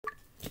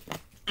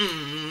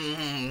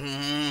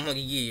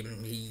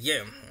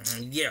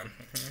Yeah.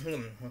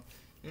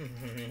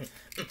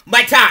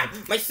 My time,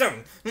 my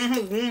son.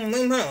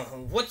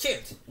 Watch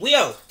it.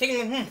 Leo, take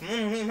me.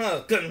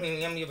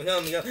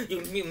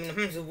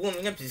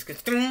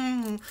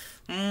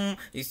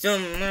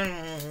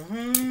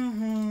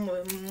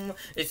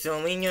 It's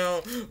only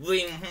you.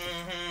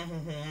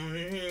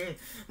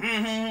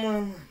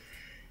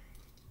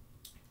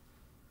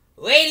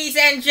 Ladies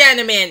and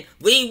gentlemen,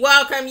 we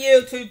welcome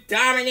you to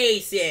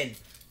Domination.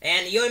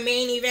 And your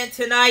main event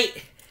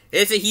tonight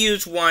is a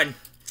huge one.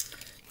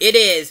 It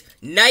is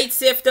Night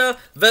Sifter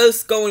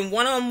versus going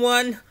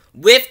one-on-one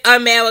with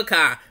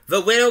America.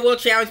 The winner will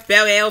challenge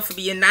Belair for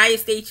the United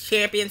States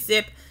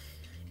Championship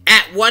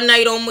at one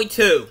night only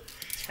too.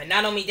 And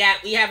not only that,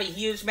 we have a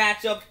huge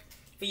matchup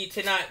for you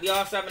tonight. We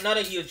also have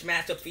another huge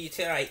matchup for you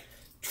tonight.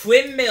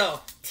 Twin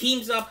Mill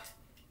teams up.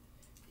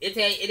 It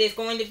is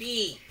going to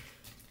be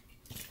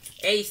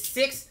a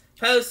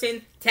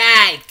 6-person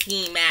tag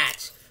team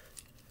match.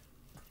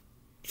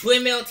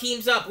 Twin Mill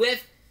teams up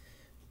with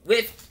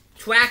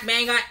Track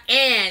Manga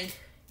and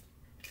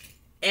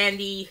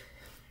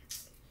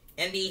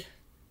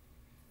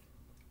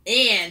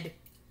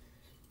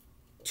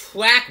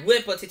Track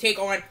Whipper to take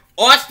on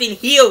Austin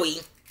Healy,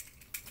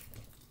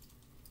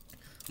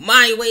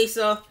 Monty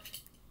Racer,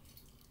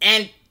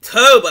 and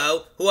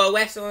Turbo, who are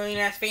wrestling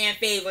as fan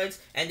favorites,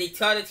 and the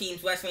other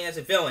team's wrestling as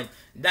a villain.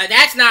 Now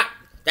that's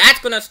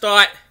gonna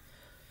start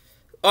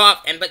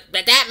off, but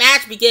that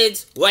match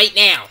begins right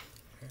now.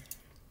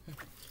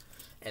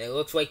 And it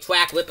looks like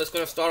Track Whipper's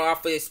going to start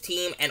off for his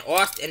team. And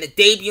the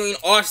debuting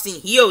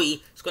Austin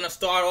Healy is going to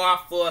start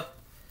off for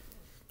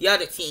the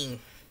other team.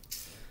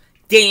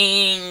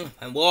 Ding!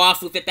 And we're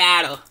off with the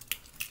battle.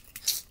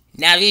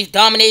 Now, this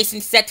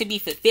domination's set to be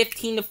for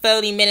 15 to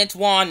 30 minutes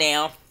long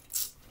now.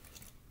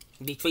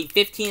 Between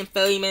 15 and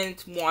 30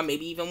 minutes more,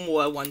 maybe even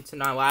more once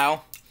in a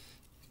while.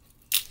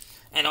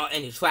 And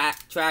the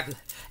track.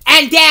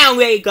 And down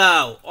they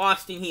go!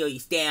 Austin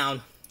Healy's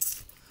down.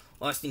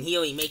 Austin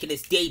Healy making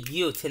his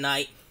debut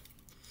tonight.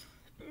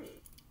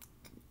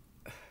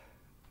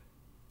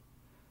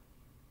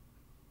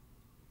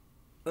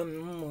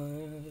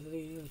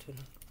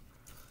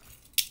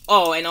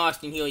 Oh, and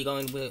Austin Healy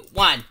going with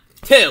 1,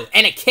 2,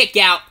 and a kick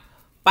out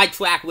by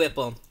Track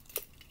Whipper.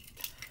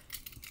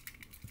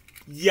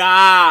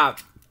 Yeah.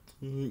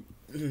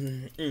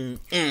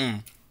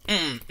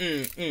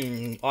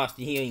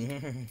 Austin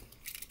Healy.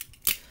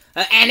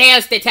 And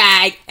there's the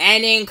tag,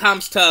 and in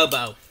comes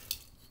Turbo.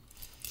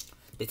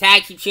 The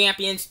tag team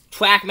champions,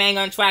 Track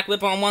Manga and Track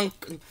Whipper on one,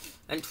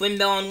 and Twin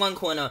Mill on one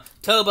corner.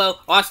 Turbo,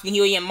 Austin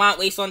Healy, and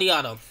Monty Racer on the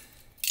other.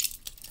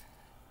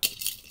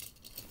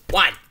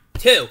 1,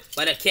 2,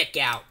 but a kick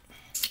out.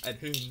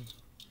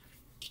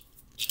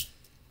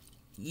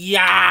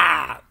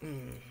 Yeah.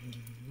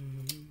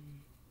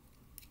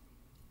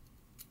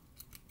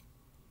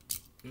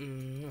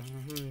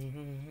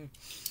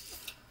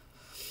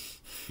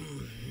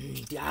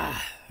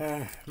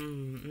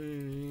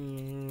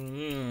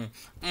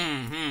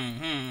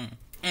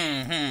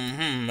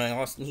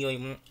 Austin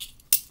Healy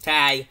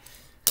tag.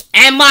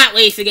 And Monty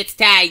Racer gets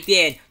tagged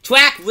in.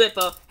 Track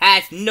Whipper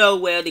has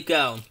nowhere to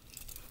go.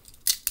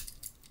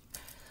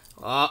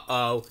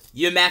 Uh-oh.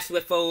 You mess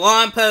with the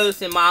wrong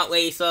person, Monty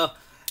Racer.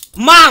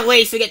 Monty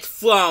Racer gets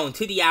thrown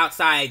to the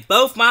outside.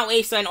 Both Monty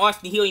Racer and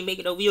Austin Healy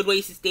making a real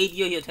racist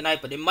debut here tonight,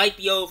 but it might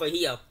be over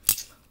here.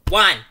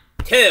 1,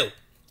 2.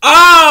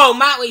 Oh!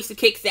 Monty Racer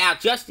kicks out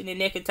just in the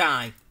nick of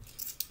time.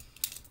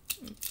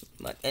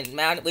 And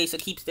Monty Racer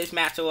keeps this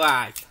match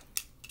alive.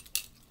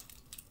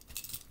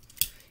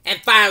 And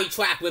finally,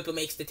 Track Whipper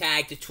makes the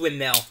tag to Twin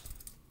Mill.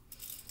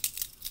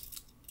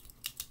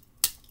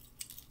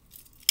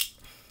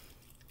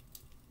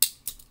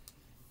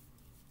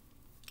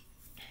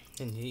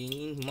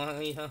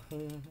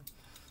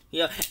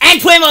 Yeah.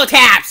 And Twin Mill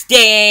taps!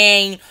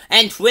 Ding!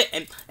 And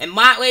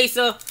Monty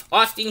Racer,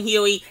 Austin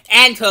Healy,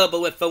 and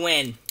Turbo with the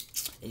win.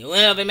 And your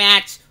winner of the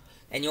match,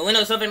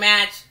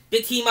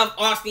 the team of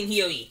Austin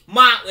Healy,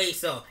 Monty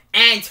Racer,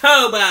 and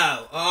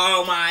Turbo.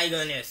 Oh my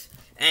goodness.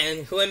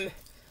 And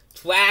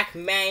Track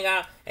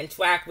Manga and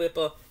Track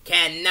Whipper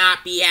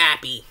cannot be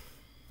happy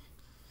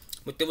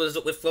with the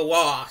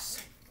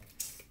loss.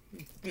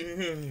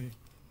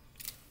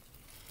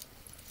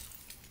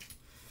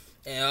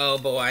 Oh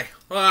boy.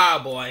 Oh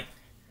boy.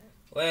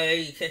 What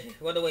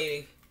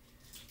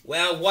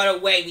a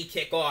way we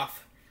kick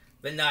off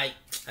the night.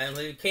 And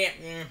we can't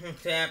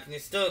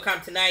still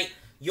come tonight.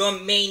 Your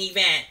main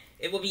event.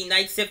 It will be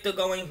Night Sifter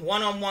going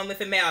one-on-one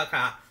with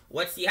America.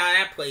 Let's see how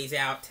that plays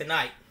out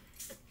tonight.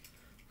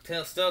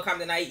 Still come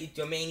tonight,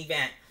 your main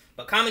event.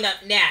 But coming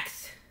up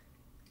next,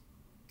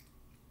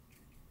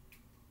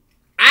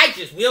 I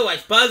just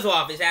realized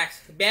Buzz-Off is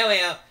actually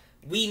Belair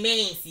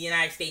remains the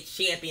United States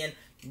champion.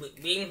 We're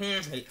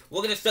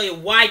going to show you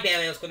why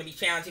Belair is going to be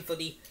challenging for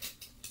the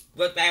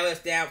Belair's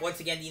down once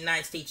again the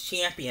United States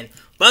champion.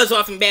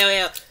 Buzz-Off and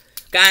Belair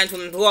got into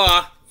the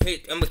Raw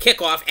on the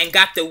kickoff and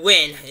got the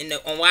win in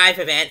the live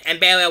event, and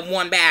Belair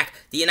won back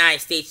the United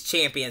States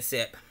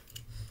championship.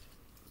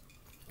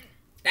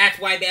 That's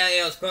why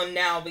Belair's going to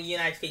now be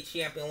United States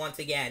champion once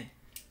again.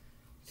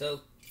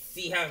 So,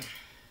 see how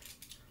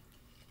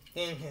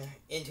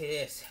into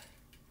this.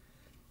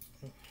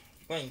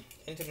 Going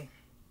into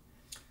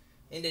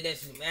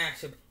this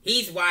matchup.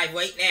 He's live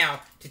right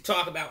now to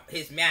talk about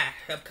his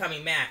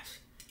upcoming match.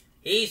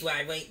 He's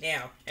live right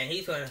now, and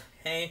he's going to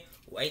hang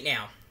right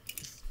now.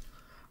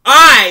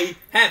 I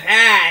have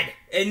had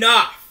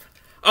enough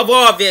of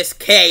all this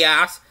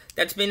chaos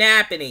that's been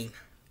happening.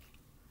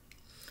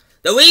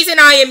 The reason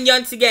I am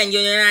once again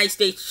your United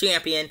States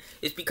champion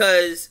is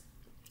because,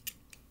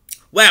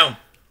 well,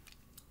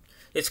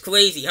 it's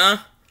crazy, huh?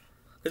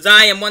 Because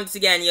I am once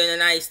again your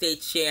United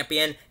States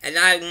champion, and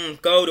I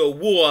won't go to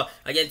war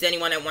against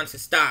anyone that wants to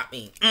stop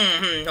me.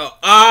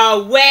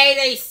 Oh, wait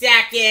a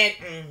second.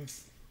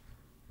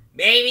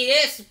 Maybe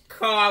this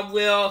car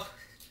will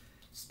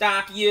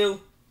stop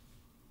you.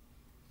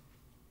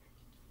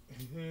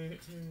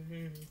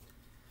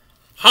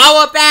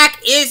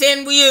 Hollaback is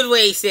in weird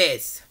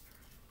races.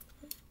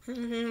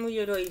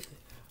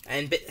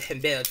 And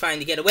Bill trying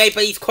to get away,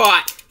 but he's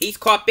caught. He's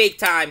caught big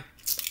time.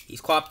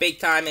 He's caught big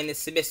time, and the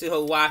submissive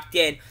hold locked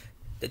in.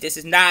 That this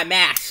is not a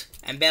match.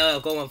 And Bella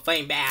going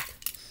fighting back.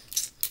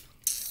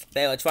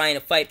 Bella trying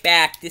to fight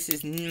back. This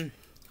is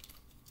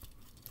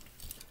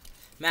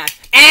match.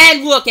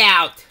 And look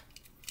out!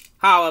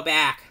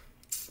 Hollaback.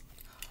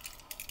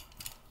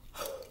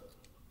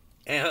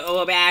 And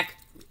Hollaback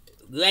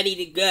ready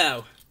to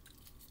go.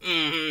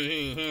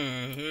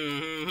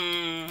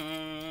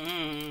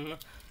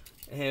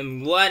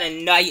 And what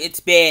a night it's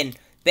been.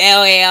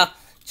 Belair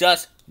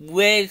just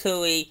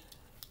literally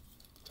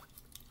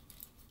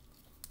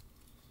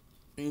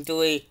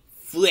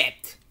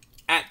flipped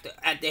at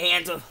the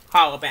hands of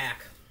Hollaback.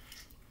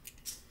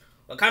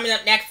 Well, coming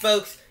up next,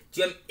 folks,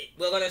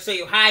 we're going to show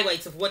you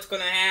highlights of what's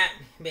going to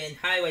happen.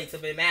 Highlights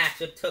of a match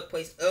that took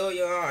place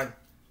earlier on.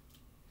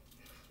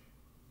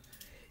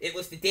 It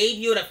was the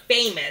debut of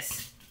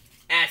Famous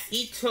as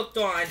he took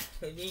on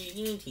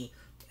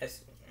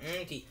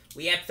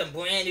we have some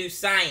brand new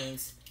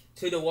signings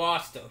to the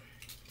roster.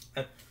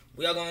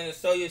 We are going to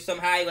show you some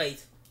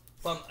highlights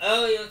from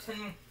earlier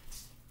tonight.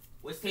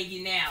 We're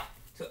taking now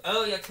to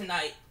earlier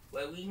tonight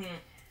where we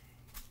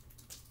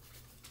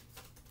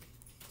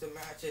the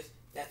matches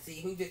that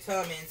see who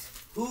determines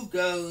who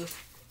goes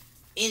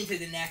into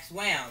the next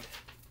round.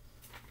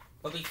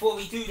 But before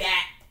we do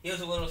that,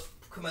 here's a little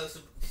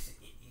commercial.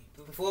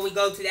 Before we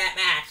go to that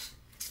match,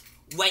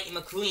 Whitey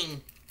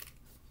McQueen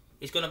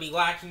is going to be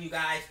watching you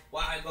guys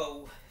while I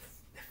go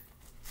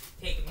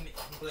take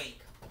a break.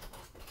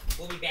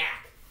 We'll be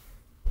back.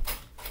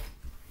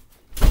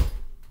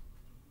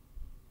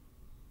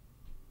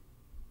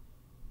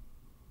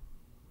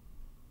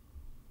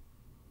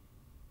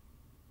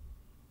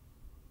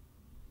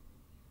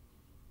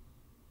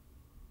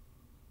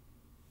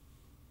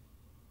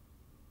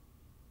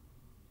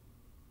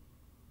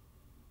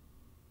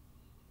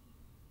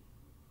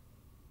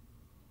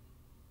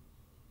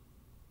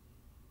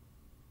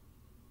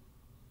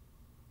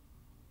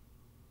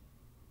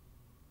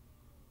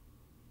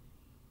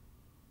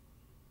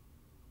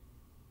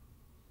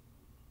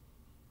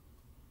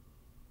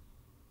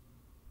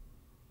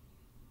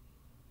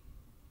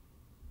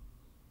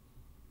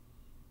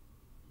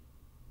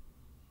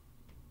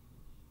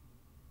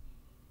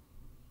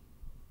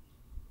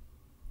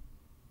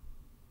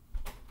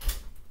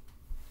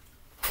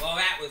 Well,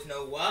 that was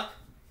no work.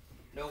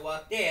 No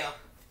work there.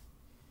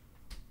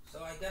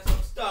 So I guess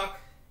I'm stuck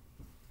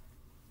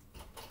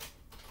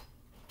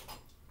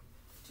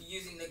to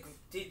using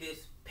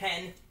this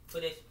pen for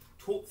the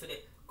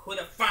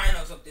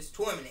quarterfinals of this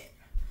tournament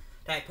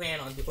that I plan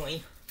on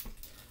doing.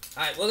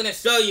 Alright, we're gonna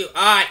show you.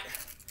 Alright,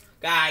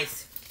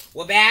 guys,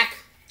 we're back.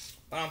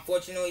 But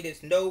unfortunately,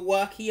 there's no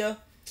work here,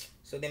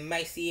 so they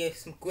might see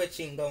some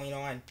glitching going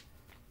on.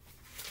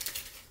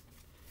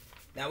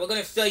 Now we're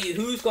going to show you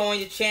who's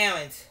going to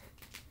challenge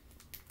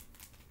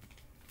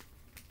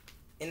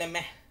in the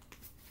match.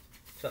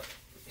 So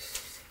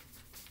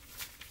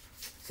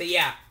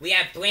yeah, we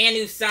have brand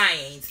new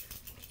signings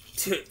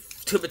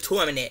to the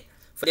tournament,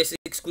 for this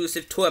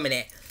exclusive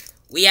tournament.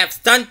 We have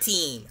Stunt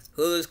Team,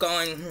 who's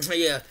going,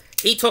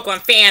 he took on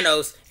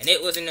Thanos, and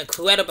it was an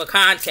incredible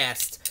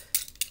contest.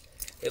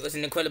 It was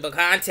an incredible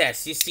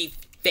contest. You see,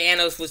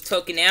 Thanos was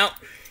taken out,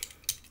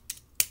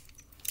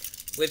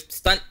 with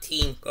Stunt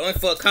Team going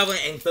for a cover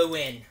and the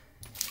win.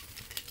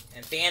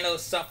 And Thanos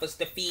suffers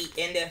defeat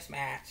in this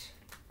match.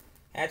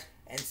 And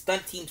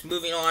Stunt Team's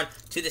moving on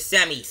to the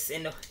semis.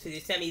 To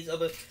the semis of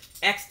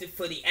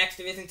for the X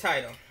Division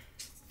title.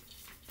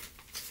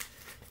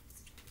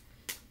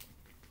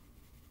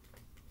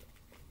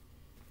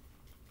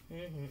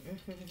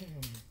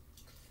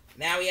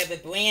 Now we have a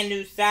brand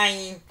new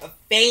signing of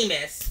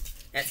Famous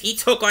as he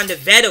took on the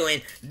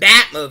veteran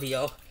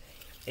Batmobile.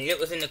 And it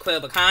was an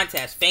incredible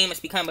contest. Famous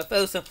became the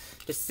first of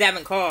the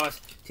 7 cars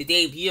to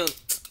debut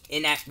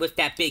with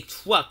that big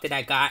truck that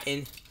I got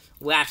in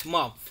last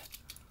month.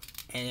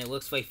 And it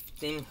looks like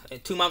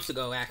 2 months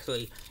ago,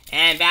 actually.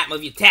 And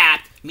Batmobile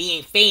tapped, me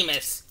and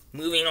Famous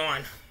moving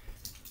on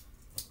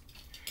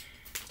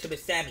to the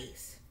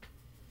semis.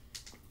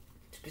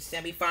 To the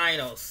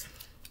semifinals.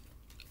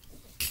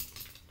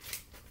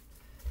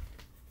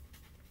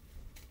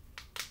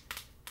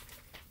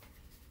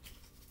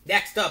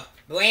 Next up,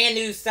 brand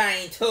new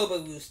signing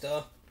Turbo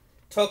Rooster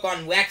took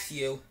on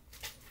Lexu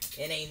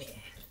in an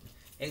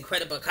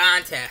incredible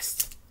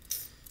contest.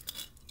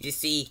 You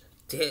see,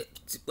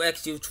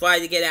 Lexu tried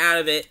to get out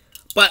of it,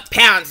 but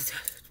pounced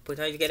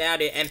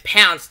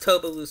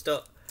Turbo Rooster.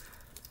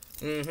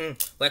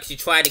 Lexu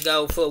tried to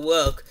go for a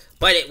work,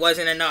 but it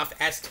wasn't enough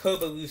as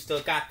Turbo Rooster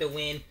got the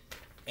win,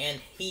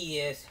 and he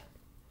is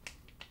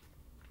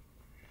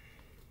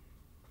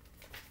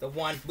the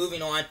one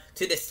moving on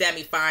to the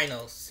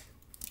semifinals.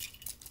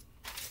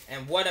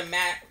 And what a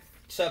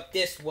matchup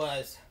this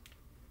was.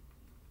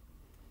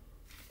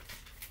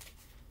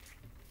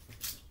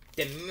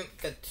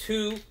 The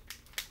two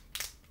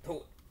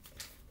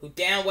who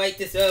downright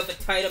deserve a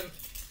title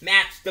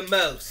match the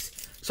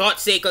most. Salt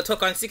Shaker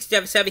took on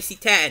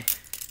 67-70-10.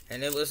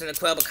 And it was an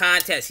incredible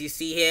contest. You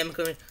see him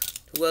coming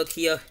to work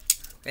here.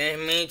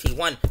 And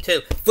 1,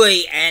 2,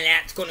 3. And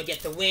that's going to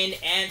get the win.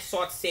 And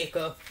Salt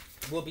Shaker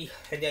will be...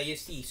 And there you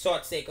see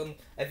Salt Shaker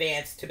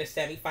advance to the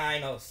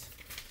semifinals.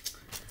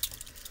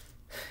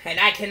 And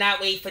I cannot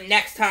wait for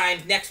next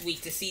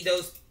week, to see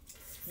those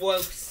 4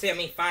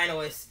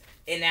 semifinalists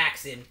in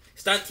action.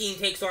 Stunt Team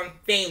takes on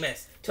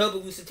Famous. Turbo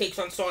Rooster takes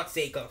on Salt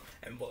Shaker.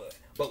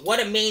 But what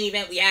a main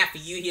event we have for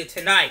you here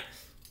tonight.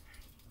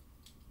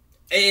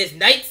 It is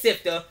Night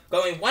Sifter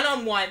going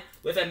one-on-one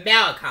with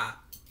America.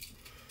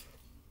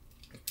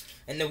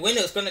 And the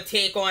winner is going to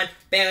take on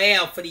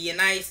Bel for the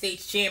United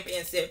States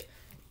Championship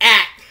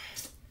at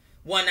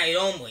one night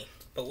only.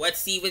 But let's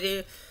see what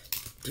it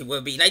will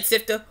it be Night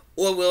Sifter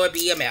or will it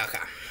be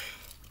America?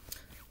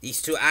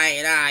 These two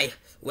I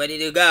ready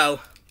to go.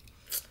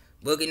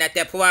 Looking at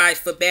their prize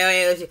for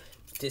Bel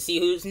to see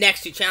who's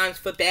next to challenge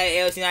for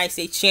Bel United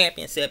States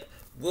Championship.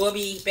 Will it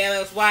be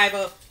Bel's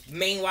rival,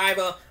 main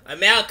rival,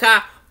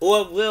 America,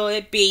 or will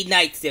it be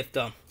Night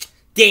Sifter?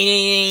 Ding,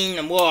 ding, ding,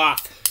 I'm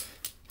off.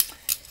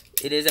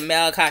 It is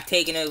America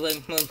taking a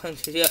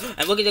punch here.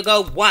 I'm looking to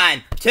go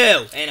 1,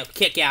 2, and a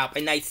kick out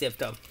by Night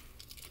Sifter.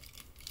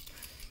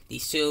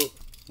 These two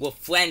were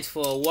friends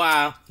for a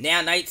while.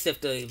 Now Night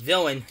Sifter is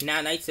villain.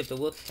 Now Night Sifter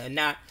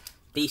not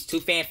these two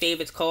fan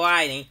favorites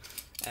colliding.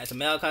 As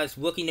America is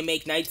looking to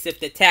make Night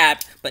Sifter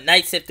tap, but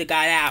Night Sifter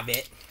got out of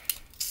it.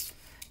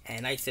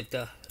 And Night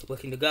Sifter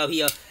looking to go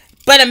here.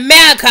 But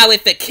America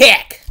with the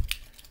kick!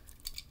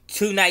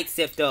 To Night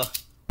Sifter.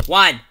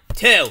 1,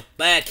 2.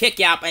 But a kick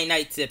out by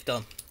Night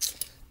Sifter.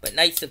 But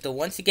Night Sifter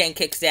once again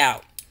kicks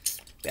out.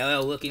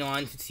 Bel looking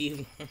on to see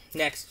who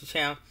next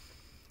challenge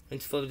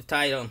for the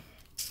title.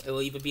 It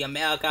will either be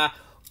America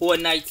or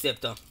Night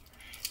Sifter.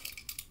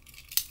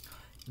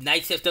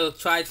 Night Sifter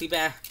tries to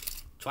back.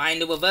 Trying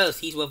to reverse.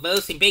 He's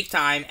reversing big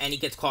time, and he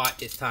gets caught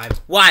this time.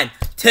 1,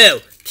 2.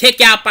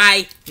 Kick out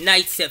by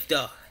Night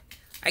Sifter.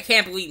 I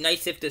can't believe Night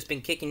Sifter's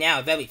been kicking out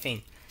of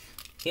everything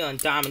here on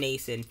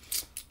Domination.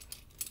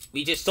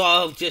 We just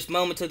saw just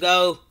moments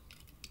ago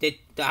the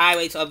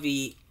highlights of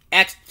the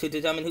to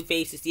determine who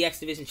faces the X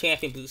Division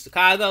champion, Blue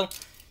Chicago.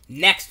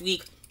 Next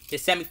week, the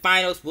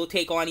semifinals will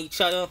take on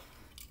each other.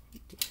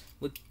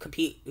 Would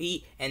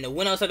compete, and the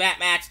winners of that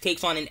match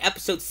takes on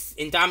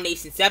in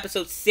Domination's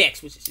episode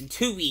 6, which is in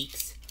 2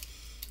 weeks,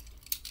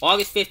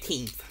 August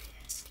 15th.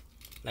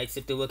 Night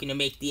Sifter looking to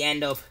make the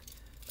end of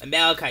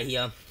America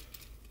here.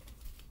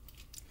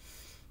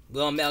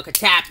 Will America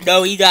tap?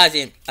 No, he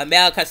doesn't.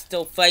 America's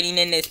still fighting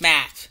in this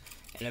match,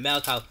 and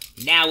America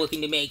now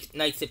looking to make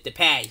Night Sifter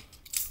pay.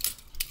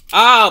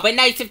 Oh, but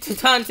Night Sifter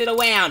turns it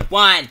around.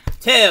 1,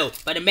 2,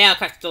 but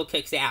America still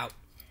kicks out.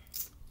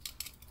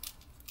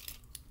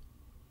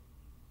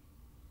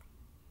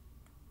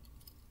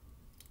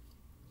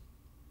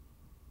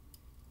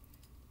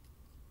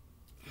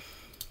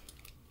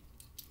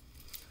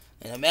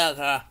 And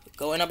America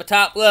going up a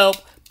top rope,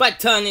 but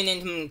turning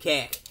into a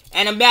kick.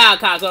 And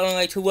America going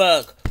right to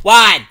work.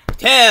 1,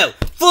 2,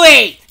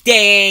 3,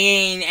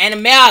 ding! And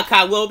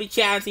America will be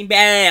challenging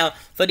Bel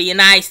for the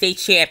United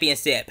States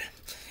Championship.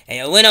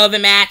 And the winner of the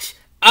match,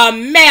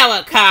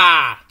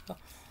 America!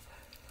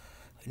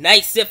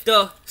 Night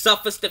Sifter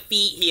suffers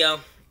defeat here.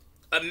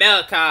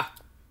 America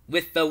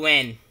with the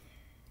win.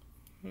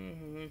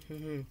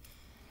 And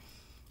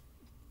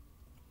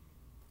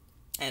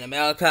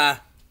America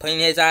putting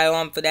his eye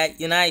on for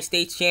that United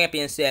States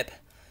Championship.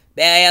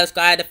 Bel's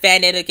got to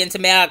defend it against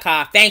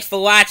America. Thanks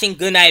for watching.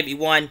 Good night,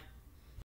 everyone.